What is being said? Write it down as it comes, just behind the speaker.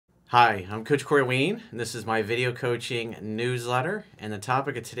Hi, I'm Coach Corey Ween, and this is my video coaching newsletter. And the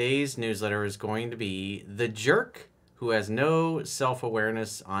topic of today's newsletter is going to be the jerk who has no self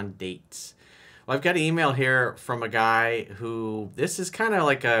awareness on dates. Well, I've got an email here from a guy who this is kind of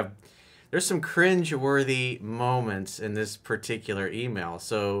like there's some cringe-worthy moments in this particular email.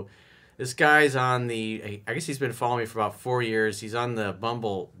 So this guy's on I guess he's been following me for about 4 years. He's on the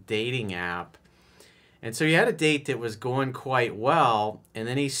Bumble dating app. And so he had a date that was going quite well, and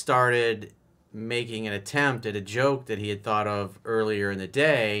then he started making an attempt at a joke that he had thought of earlier in the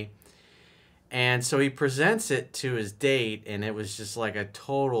day. And so he presents it to his date, and it was just like a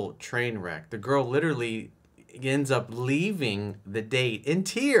total train wreck. The girl literally ends up leaving the date in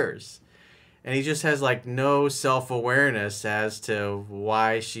tears. And he just has like no self-awareness as to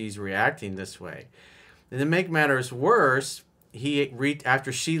why she's reacting this way. And to make matters worse,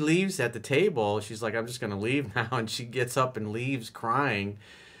 after she leaves at the table, she's like, I'm just gonna leave now, and she gets up and leaves crying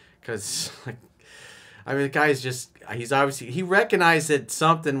because like, I mean, the guy's just, he recognized that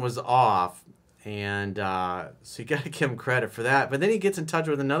something was off, and so you gotta give him credit for that. But then he gets in touch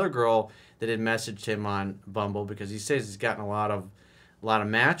with another girl that had messaged him on Bumble, because he says he's gotten a lot of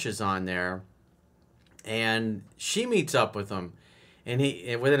matches on there, and she meets up with him. And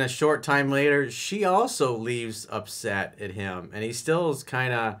within a short time later, she also leaves upset at him. And he still is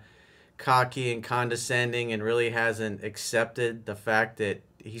kind of cocky and condescending and really hasn't accepted the fact that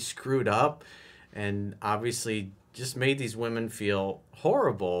he screwed up and obviously just made these women feel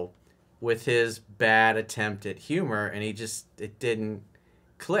horrible with his bad attempt at humor. And it didn't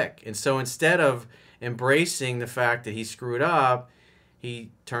click. And so instead of embracing the fact that he screwed up,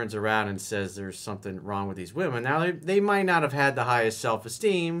 he turns around and says there's something wrong with these women. Now, they might not have had the highest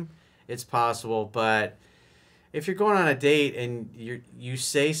self-esteem. It's possible. But if you're going on a date and you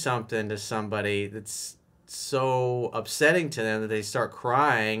say something to somebody that's so upsetting to them that they start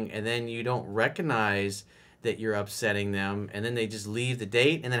crying, and then you don't recognize that you're upsetting them, and then they just leave the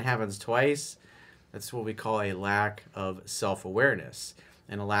date, and then it happens twice, that's what we call a lack of self-awareness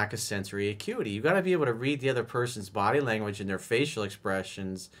and a lack of sensory acuity. You got to be able to read the other person's body language and their facial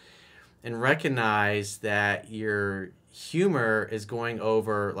expressions and recognize that your humor is going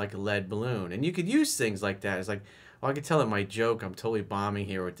over like a lead balloon. And you could use things like that. It's like, well, I could tell that my joke, I'm totally bombing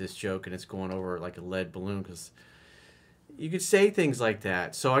here with this joke, and it's going over like a lead balloon, because you could say things like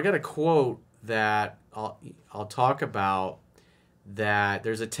that. So I got a quote that I'll talk about, that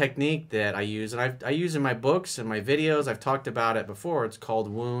there's a technique that I use, and I use in my books and my videos. I've talked about it before. It's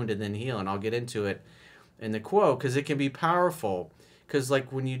called Wound and Then Heal, and I'll get into it in the quote because it can be powerful. Because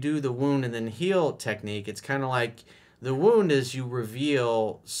like when you do the wound and then heal technique, it's kind of like the wound is you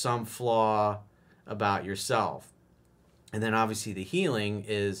reveal some flaw about yourself. And then obviously the healing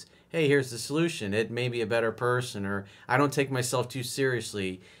is, hey, here's the solution. It may be a better person, or I don't take myself too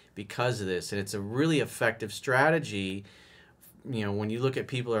seriously because of this. And it's a really effective strategy. You know, when you look at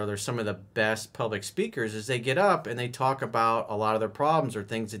people, they're some of the best public speakers, is they get up and they talk about a lot of their problems or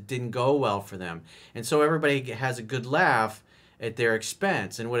things that didn't go well for them. And so everybody has a good laugh at their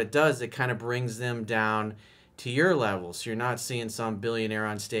expense. And what it does, it kind of brings them down to your level. So you're not seeing some billionaire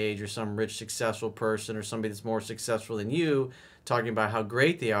on stage or some rich, successful person or somebody that's more successful than you talking about how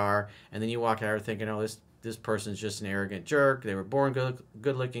great they are. And then you walk out thinking, oh, this person's just an arrogant jerk. They were born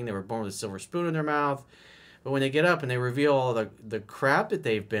good looking. They were born with a silver spoon in their mouth. But when they get up and they reveal all the crap that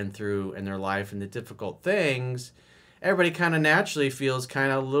they've been through in their life and the difficult things, everybody kind of naturally feels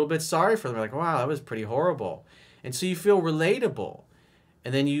kind of a little bit sorry for them. They're like, wow, that was pretty horrible. And so you feel relatable.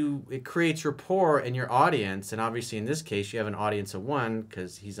 And then it creates rapport in your audience. And obviously in this case, you have an audience of one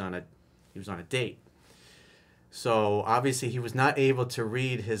because he was on a date. So obviously he was not able to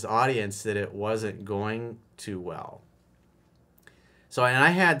read his audience that it wasn't going too well. So, and I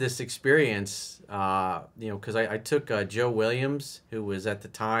had this experience, because I took Joe Williams, who was at the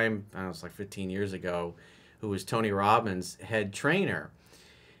time, I don't know, it was like 15 years ago, who was Tony Robbins' head trainer.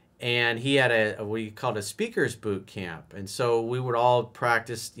 And he had what he called a speaker's boot camp. And so we would all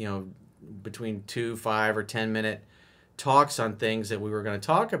practice, between 2, 5, or 10-minute talks on things that we were going to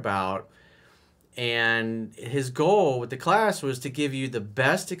talk about. And his goal with the class was to give you the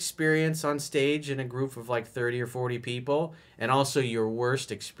best experience on stage in a group of like 30 or 40 people, and also your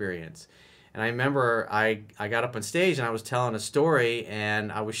worst experience. And I remember I got up on stage and I was telling a story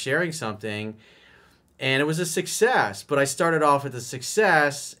and I was sharing something, and it was a success. But I started off with a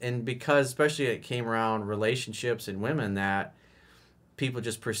success, and because especially it came around relationships and women, that people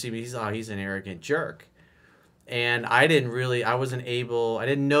just perceive me, he's an arrogant jerk. And I didn't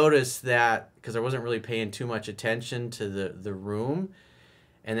notice that because I wasn't really paying too much attention to the room.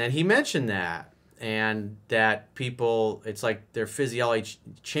 And then he mentioned that. and that people, it's like their physiology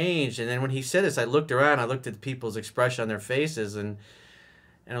changed. And then when he said this, I looked around, I looked at the people's expression on their faces, and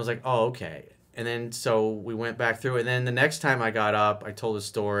I was like, oh, okay. And then so we went back through it. And then the next time I got up, I told a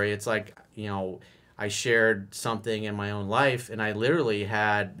story. It's like, I shared something in my own life, and I literally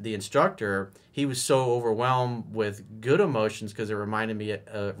had the instructor, he was so overwhelmed with good emotions because it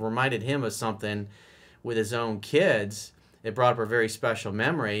reminded him of something with his own kids. It brought up a very special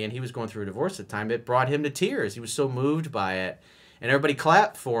memory, and he was going through a divorce at the time. It brought him to tears. He was so moved by it. And everybody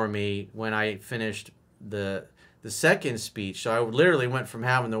clapped for me when I finished the second speech. So I literally went from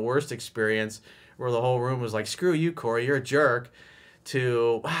having the worst experience where the whole room was like, screw you, Corey, you're a jerk,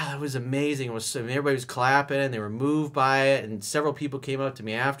 to, wow, that was amazing. Everybody was clapping, and they were moved by it, and several people came up to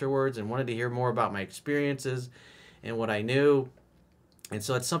me afterwards and wanted to hear more about my experiences and what I knew. And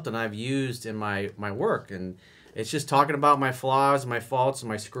so it's something I've used in my work, and it's just talking about my flaws, my faults, and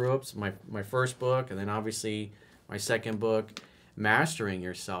my screw-ups, my first book, and then obviously my second book, Mastering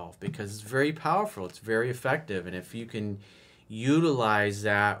Yourself, because it's very powerful, it's very effective, and if you can utilize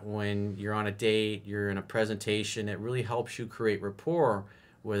that when you're on a date, you're in a presentation, it really helps you create rapport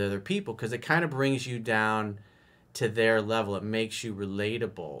with other people, because it kind of brings you down to their level. It makes you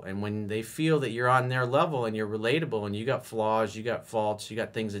relatable, and when they feel that you're on their level and you're relatable and you got flaws, you got faults, you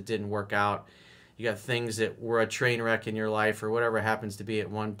got things that didn't work out, you got things that were a train wreck in your life or whatever it happens to be at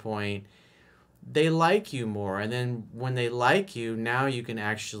one point, they like you more. And then when they like you, now you can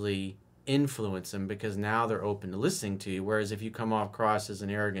actually influence them, because now they're open to listening to you. Whereas if you come off across as an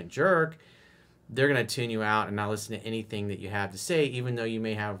arrogant jerk, they're going to tune you out and not listen to anything that you have to say, even though you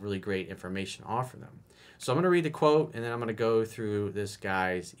may have really great information to offer them. So I'm going to read the quote, and then I'm going to go through this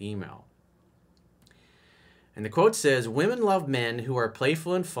guy's email. And the quote says, "Women love men who are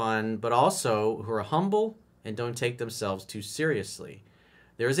playful and fun, but also who are humble and don't take themselves too seriously.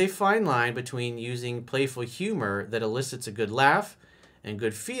 There is a fine line between using playful humor that elicits a good laugh and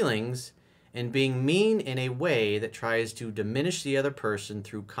good feelings, and being mean in a way that tries to diminish the other person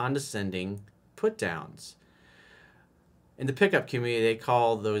through condescending put-downs." In the pickup community, they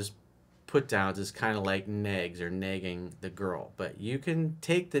call those put-downs as kind of like negs or negging the girl. But you can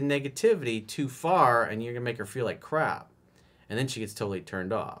take the negativity too far, and you're going to make her feel like crap. And then she gets totally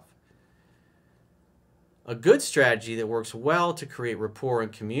turned off. A good strategy that works well to create rapport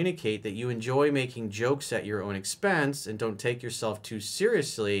and communicate that you enjoy making jokes at your own expense and don't take yourself too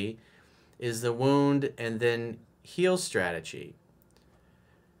seriously is the wound and then heal strategy.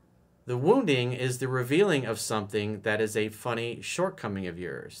 The wounding is the revealing of something that is a funny shortcoming of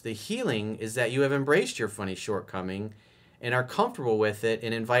yours. The healing is that you have embraced your funny shortcoming and are comfortable with it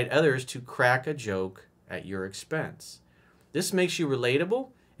and invite others to crack a joke at your expense. This makes you relatable.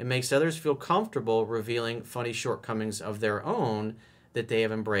 It makes others feel comfortable revealing funny shortcomings of their own that they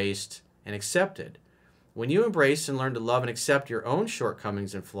have embraced and accepted. When you embrace and learn to love and accept your own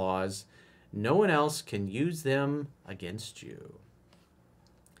shortcomings and flaws, no one else can use them against you.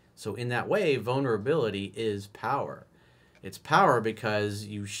 So in that way, vulnerability is power. It's power because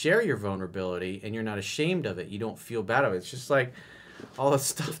you share your vulnerability and you're not ashamed of it. You don't feel bad of it. It's just like all the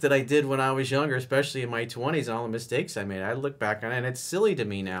stuff that I did when I was younger, especially in my 20s, and all the mistakes I made. I look back on it and it's silly to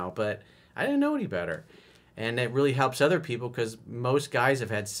me now, but I didn't know any better. And it really helps other people, because most guys have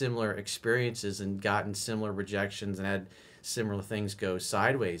had similar experiences and gotten similar rejections and had similar things go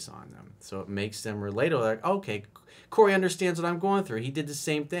sideways on them. So it makes them relatable. Like, okay, Corey understands what I'm going through. He did the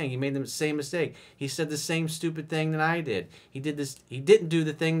same thing. He made the same mistake. He said the same stupid thing that I did. He didn't do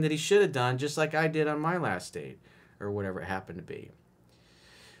the thing that he should have done, just like I did on my last date, or whatever it happened to be.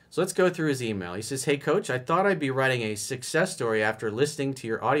 So let's go through his email. He says, "Hey, Coach, I thought I'd be writing a success story after listening to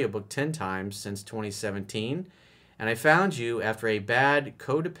your audiobook 10 times since 2017, and I found you after a bad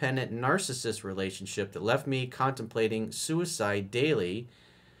codependent narcissist relationship that left me contemplating suicide daily,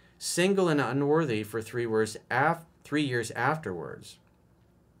 single and unworthy for 3 years afterwards.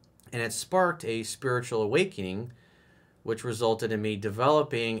 And it sparked a spiritual awakening, which resulted in me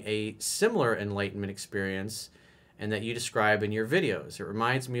developing a similar enlightenment experience and that you describe in your videos. It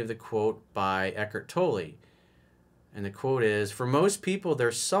reminds me of the quote by Eckhart Tolle. And the quote is, "For most people,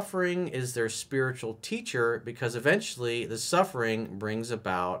 their suffering is their spiritual teacher, because eventually the suffering brings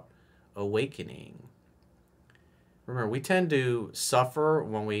about awakening." Remember, we tend to suffer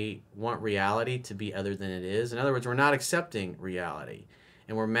when we want reality to be other than it is. In other words, we're not accepting reality.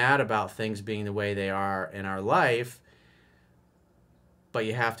 And we're mad about things being the way they are in our life, but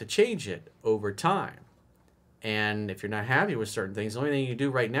you have to change it over time. And if you're not happy with certain things, the only thing you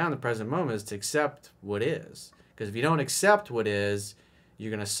do right now in the present moment is to accept what is. Because if you don't accept what is, you're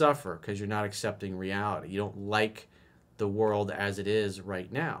going to suffer, because you're not accepting reality. You don't like the world as it is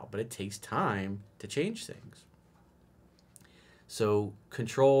right now, but it takes time to change things. So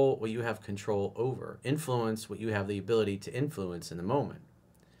control what you have control over. Influence what you have the ability to influence in the moment.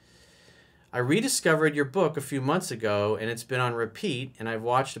 I rediscovered your book a few months ago, and it's been on repeat, and I've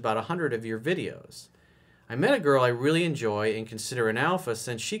watched about 100 of your videos. I met a girl I really enjoy and consider an alpha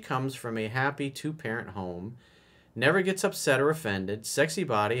since she comes from a happy two-parent home, never gets upset or offended, sexy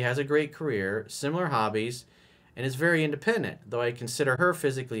body, has a great career, similar hobbies, and is very independent, though I consider her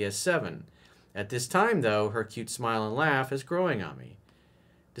physically as 7. At this time, though, her cute smile and laugh is growing on me.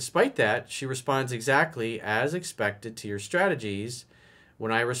 Despite that, she responds exactly as expected to your strategies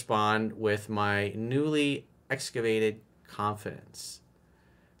when I respond with my newly excavated confidence.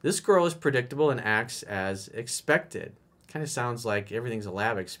 This girl is predictable and acts as expected. Kind of sounds like everything's a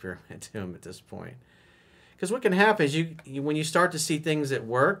lab experiment to him at this point. Because what can happen is when you start to see things at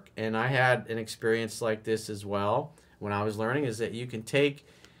work, and I had an experience like this as well when I was learning, is that you can take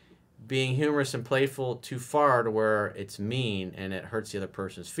being humorous and playful too far to where it's mean and it hurts the other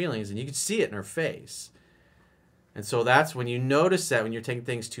person's feelings, and you can see it in her face. And so that's when you notice that when you're taking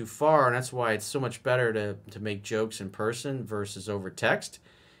things too far, and that's why it's so much better to make jokes in person versus over text,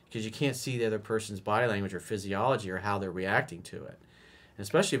 because you can't see the other person's body language or physiology or how they're reacting to it. And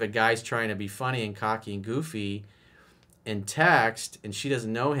especially if a guy's trying to be funny and cocky and goofy in text, and she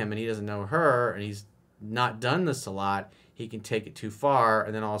doesn't know him and he doesn't know her, and he's not done this a lot, he can take it too far,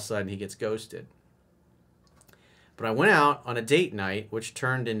 and then all of a sudden he gets ghosted. But I went out on a date night, which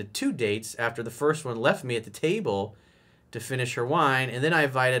turned into 2 dates after the first one left me at the table to finish her wine, and then I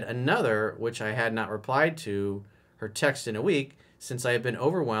invited another, which I had not replied to her text in a week since I had been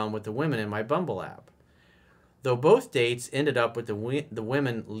overwhelmed with the women in my Bumble app. Though both dates ended up with the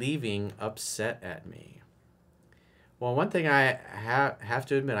women leaving upset at me. Well, one thing I have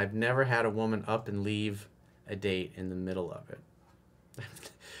to admit, I've never had a woman up and leave a date in the middle of it.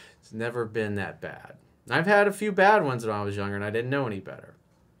 It's never been that bad. I've had a few bad ones when I was younger and I didn't know any better.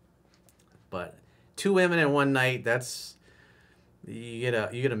 But 2 women in one night, that's you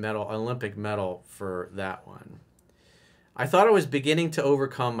get a medal, Olympic medal for that one. I thought I was beginning to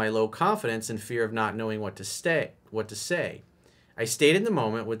overcome my low confidence and fear of not knowing what to say. I stayed in the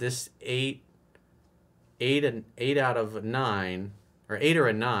moment with this 8 out of 9, or 8 or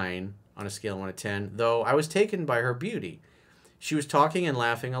a 9 on a scale of 1 to 10, though I was taken by her beauty. She was talking and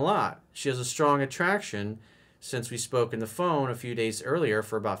laughing a lot. She has a strong attraction since we spoke on the phone a few days earlier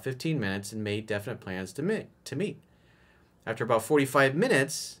for about 15 minutes and made definite plans to meet. After about 45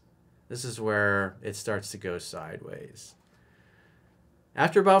 minutes, this is where it starts to go sideways.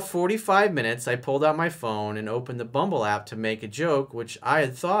 After about 45 minutes, I pulled out my phone and opened the Bumble app to make a joke, which I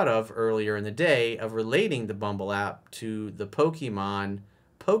had thought of earlier in the day, of relating the Bumble app to the Pokemon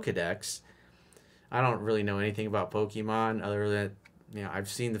Pokedex. I don't really know anything about Pokemon other than, I've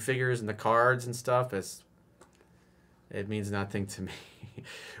seen the figures and the cards and stuff. It means nothing to me.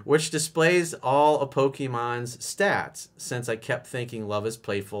 Which displays all of Pokemon's stats, since I kept thinking love is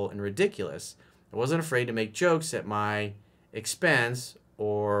playful and ridiculous. I wasn't afraid to make jokes at my expense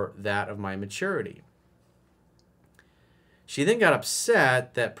or that of my maturity. She then got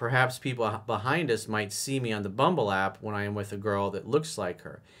upset that perhaps people behind us might see me on the Bumble app when I am with a girl that looks like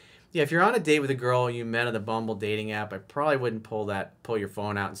her. Yeah, if you're on a date with a girl you met on the Bumble dating app, I probably wouldn't pull your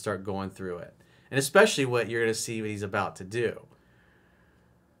phone out and start going through it. And especially what you're going to see what he's about to do.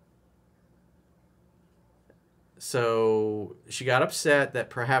 So she got upset that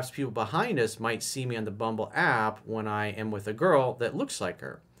perhaps people behind us might see me on the Bumble app when I am with a girl that looks like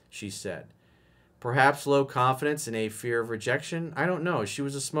her, she said. Perhaps low confidence and a fear of rejection? I don't know. She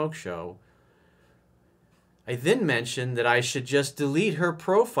was a smoke show. I then mentioned that I should just delete her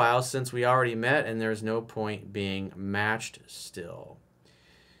profile since we already met and there's no point being matched still.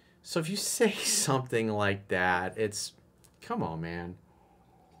 So if you say something like that, come on, man.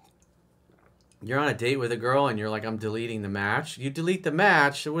 You're on a date with a girl and you're like, I'm deleting the match. You delete the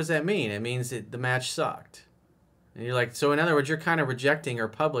match, what does that mean? It means that the match sucked. And you're like, so in other words, you're kind of rejecting her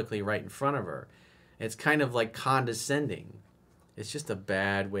publicly right in front of her. It's kind of like condescending. It's just a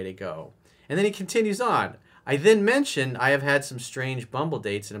bad way to go. And then he continues on. I then mentioned I have had some strange Bumble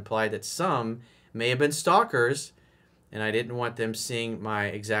dates and implied that some may have been stalkers, and I didn't want them seeing my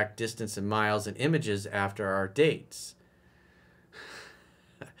exact distance in miles and images after our dates.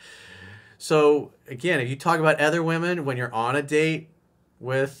 So, again, if you talk about other women when you're on a date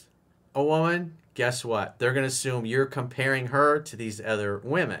with a woman, guess what? They're going to assume you're comparing her to these other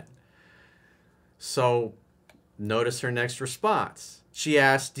women. So, notice her next response. She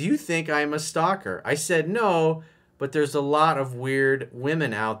asked, do you think I'm a stalker? I said no, but there's a lot of weird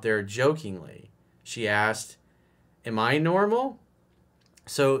women out there jokingly. She asked, Am I normal?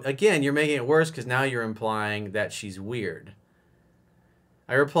 So again, you're making it worse because now you're implying that she's weird.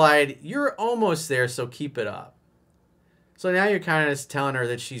 I replied, you're almost there, so keep it up. So now you're kind of telling her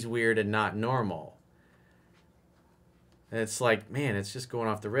that she's weird and not normal. And it's like, man, it's just going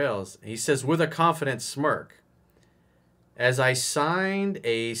off the rails. He says, with a confident smirk, as I signed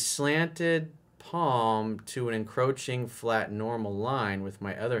a slanted palm to an encroaching flat normal line with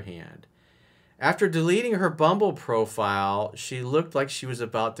my other hand. After deleting her Bumble profile, she looked like she was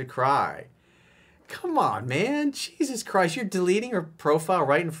about to cry. Come on, man. Jesus Christ. You're deleting her profile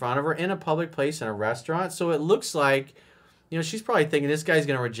right in front of her in a public place in a restaurant. So it looks like, you know, she's probably thinking this guy's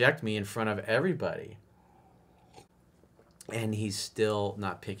going to reject me in front of everybody. And he's still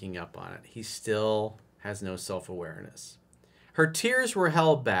not picking up on it. He still has no self-awareness. Her tears were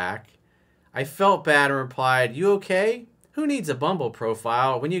held back. I felt bad and replied, you okay? Who needs a Bumble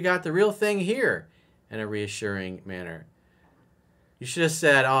profile when you got the real thing here? In a reassuring manner. You should have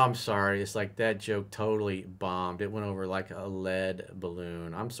said, oh, I'm sorry. It's like that joke totally bombed. It went over like a lead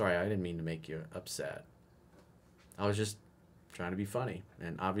balloon. I'm sorry. I didn't mean to make you upset. I was just trying to be funny.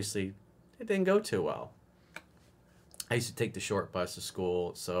 And obviously, it didn't go too well. I used to take the short bus to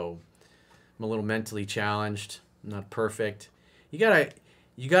school, so I'm a little mentally challenged. I'm not perfect. You gotta,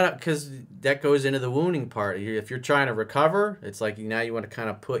 because that goes into the wounding part. If you're trying to recover, it's like now you want to kind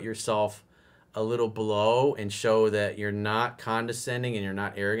of put yourself a little below and show that you're not condescending and you're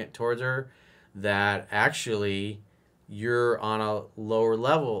not arrogant towards her, that actually you're on a lower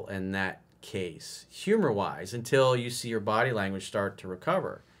level in that case, humor-wise, until you see your body language start to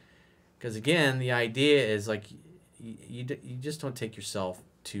recover. Because again, the idea is like you just don't take yourself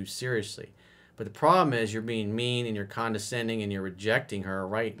too seriously. But the problem is you're being mean and you're condescending and you're rejecting her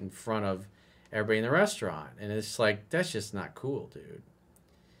right in front of everybody in the restaurant. And it's like, that's just not cool, dude.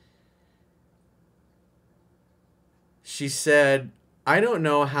 She said, I don't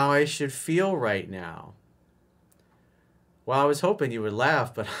know how I should feel right now. Well, I was hoping you would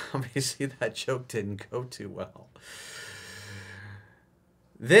laugh, but obviously that joke didn't go too well.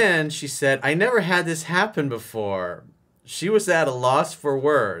 Then she said, I never had this happen before. She was at a loss for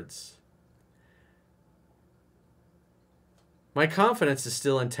words. My confidence is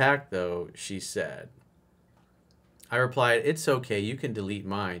still intact, though, she said. I replied, it's okay, you can delete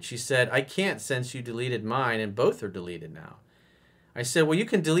mine. She said, I can't since you deleted mine and both are deleted now. I said, well, you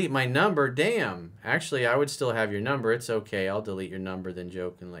can delete my number. Damn. Actually, I would still have your number. It's okay. I'll delete your number then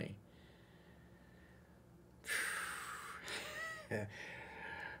jokingly.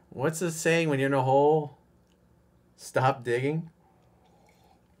 What's the saying when you're in a hole? Stop digging.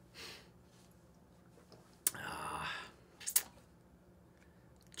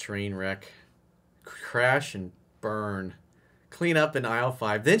 Train wreck. Crash and burn. Clean up in aisle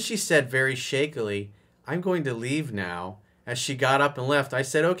 5. Then she said very shakily, I'm going to leave now. As she got up and left, I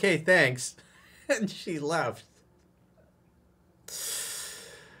said, okay, thanks. And she left.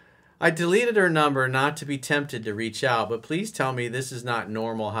 I deleted her number not to be tempted to reach out, but please tell me this is not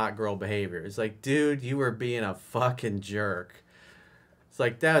normal hot girl behavior. It's like, dude, you were being a fucking jerk. It's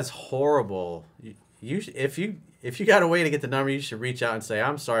like, that's horrible. If you got a way to get the number, you should reach out and say,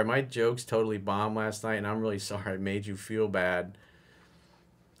 I'm sorry, my jokes totally bombed last night, and I'm really sorry I made you feel bad.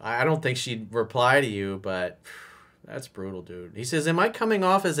 I don't think she'd reply to you, but that's brutal, dude. He says, am I coming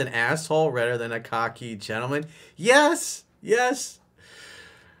off as an asshole rather than a cocky gentleman? Yes, yes.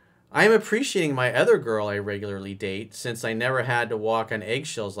 I am appreciating my other girl I regularly date since I never had to walk on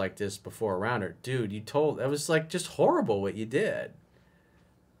eggshells like this before around her. Dude, that was like just horrible what you did.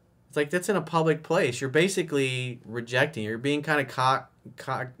 It's like, that's in a public place. You're basically rejecting. You're being kind of,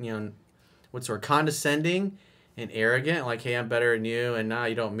 condescending and arrogant. Like, hey, I'm better than you, and now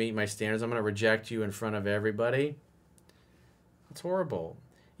you don't meet my standards. I'm going to reject you in front of everybody. It's horrible.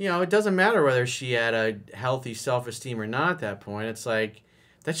 You know, it doesn't matter whether she had a healthy self-esteem or not at that point. It's like,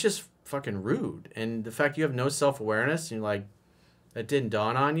 that's just fucking rude. And the fact you have no self-awareness, and you're like, that didn't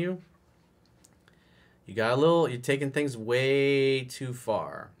dawn on you. You're taking things way too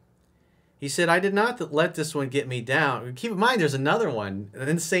far. He said, I did not let this one get me down. Keep in mind, there's another one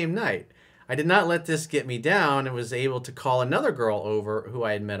in the same night. I did not let this get me down and was able to call another girl over who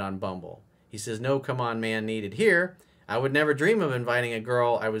I had met on Bumble. He says, no come on man needed here. I would never dream of inviting a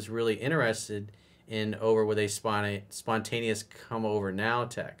girl I was really interested in over with a spontaneous come over now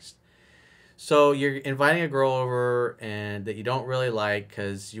text. So you're inviting a girl over and that you don't really like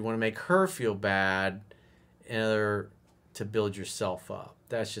because you want to make her feel bad in order to build yourself up.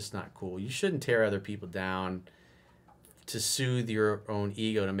 That's just not cool. You shouldn't tear other people down to soothe your own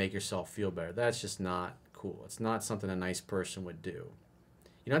ego to make yourself feel better. That's just not cool. It's not something a nice person would do.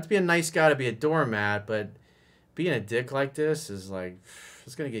 You don't have to be a nice guy to be a doormat, but Being a dick like this is like,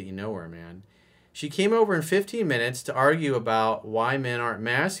 it's going to get you nowhere, man. She came over in 15 minutes to argue about why men aren't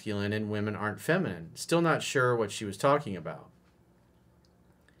masculine and women aren't feminine. Still not sure what she was talking about.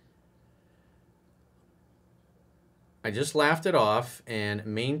 I just laughed it off and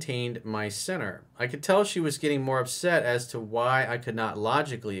maintained my center. I could tell she was getting more upset as to why I could not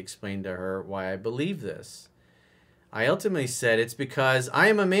logically explain to her why I believe this. I ultimately said it's because I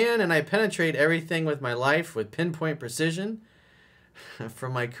am a man and I penetrate everything with my life with pinpoint precision.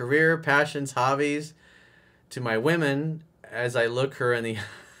 From my career, passions, hobbies, to my women, as I look her in the...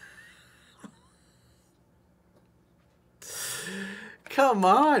 Come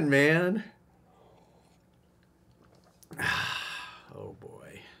on, man. Oh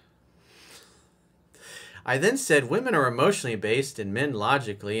boy. I then said women are emotionally based and men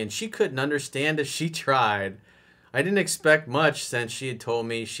logically, and she couldn't understand if she tried. I didn't expect much since she had told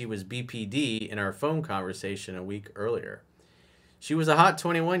me she was BPD in our phone conversation a week earlier. She was a hot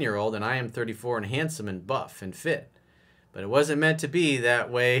 21-year-old, and I am 34 and handsome and buff and fit. But it wasn't meant to be that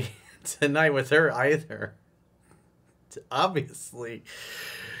way tonight with her either. Obviously.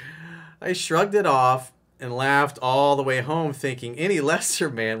 I shrugged it off and laughed all the way home, thinking any lesser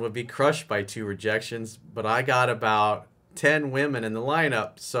man would be crushed by 2 rejections, but I got about 10 women in the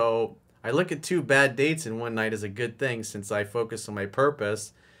lineup, so I look at 2 bad dates in one night as a good thing since I focus on my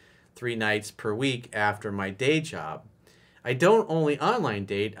purpose 3 nights per week after my day job. I don't only online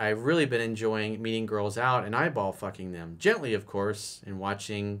date, I've really been enjoying meeting girls out and eyeball fucking them, gently of course, and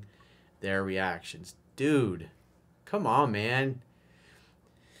watching their reactions. Dude, come on, man.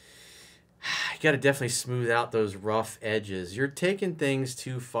 You got to definitely smooth out those rough edges. You're taking things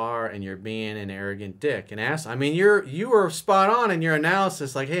too far and you're being an arrogant dick. An ass. I mean, you were spot on in your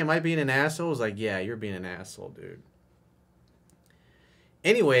analysis. Like, hey, am I being an asshole? I was like, yeah, you're being an asshole, dude.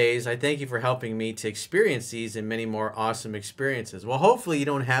 Anyways, I thank you for helping me to experience these and many more awesome experiences. Well, hopefully you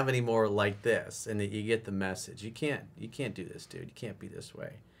don't have any more like this and that you get the message. You can't do this, dude. You can't be this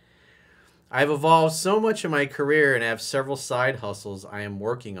way. I've evolved so much in my career and have several side hustles I am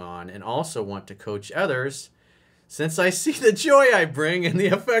working on and also want to coach others since I see the joy I bring and the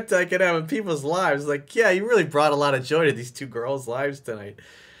effect I can have in people's lives. Like, yeah, you really brought a lot of joy to these 2 girls' lives tonight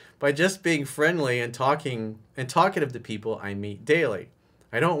by just being friendly and talkative to people I meet daily.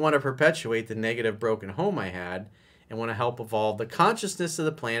 I don't want to perpetuate the negative broken home I had and want to help evolve the consciousness of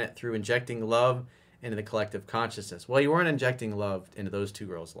the planet through injecting love into the collective consciousness. Well, you weren't injecting love into those 2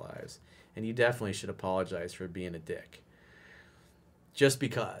 girls' lives. And you definitely should apologize for being a dick. Just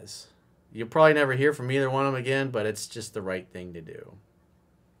because. You'll probably never hear from either one of them again, but it's just the right thing to do.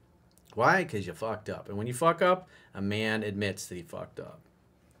 Why? Because you fucked up. And when you fuck up, a man admits that he fucked up.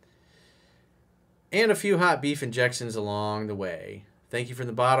 And a few hot beef injections along the way. Thank you from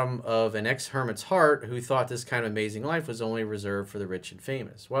the bottom of an ex-hermit's heart who thought this kind of amazing life was only reserved for the rich and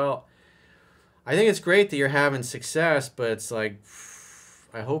famous. Well, I think it's great that you're having success, but it's like...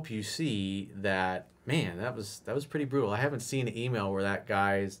 I hope you see that, man, that was pretty brutal. I haven't seen an email where a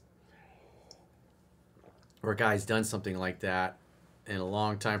guy's done something like that in a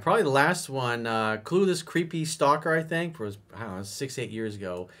long time. Probably the last one, Clueless Creepy Stalker, I think, was, I don't know, 6-8 years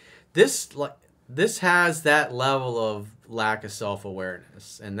ago. This has that level of lack of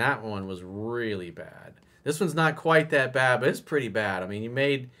self-awareness, and that one was really bad. This one's not quite that bad, but it's pretty bad. I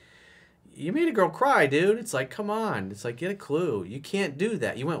mean, you made a girl cry, dude. It's like, come on. It's like, get a clue. You can't do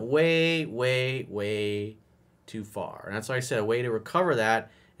that. You went way, way, way too far. And that's why I said a way to recover that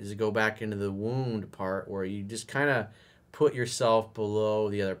is to go back into the wound part where you just kind of put yourself below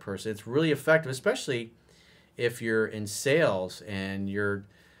the other person. It's really effective, especially if you're in sales and you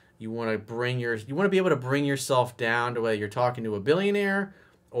want to be able to bring yourself down to whether you're talking to a billionaire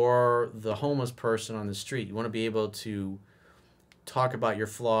or the homeless person on the street. You want to be able to talk about your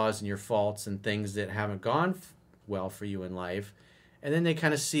flaws and your faults and things that haven't gone well for you in life, and then they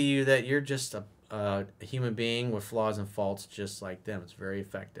kind of see you that you're just a human being with flaws and faults just like them. It's very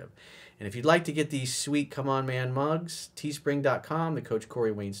effective. And if you'd like to get these sweet Come On Man mugs, teespring.com, the Coach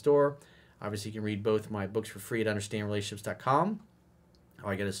Corey Wayne store. Obviously, you can read both my books for free at understandrelationships.com.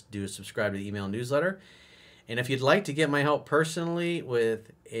 All you got to do is subscribe to the email newsletter. And if you'd like to get my help personally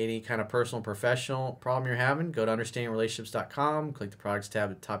with any kind of personal and professional problem you're having, go to understandrelationships.com, click the products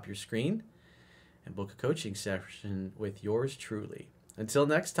tab at the top of your screen, and book a coaching session with yours truly. Until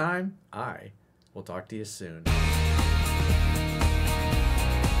next time, I will talk to you soon.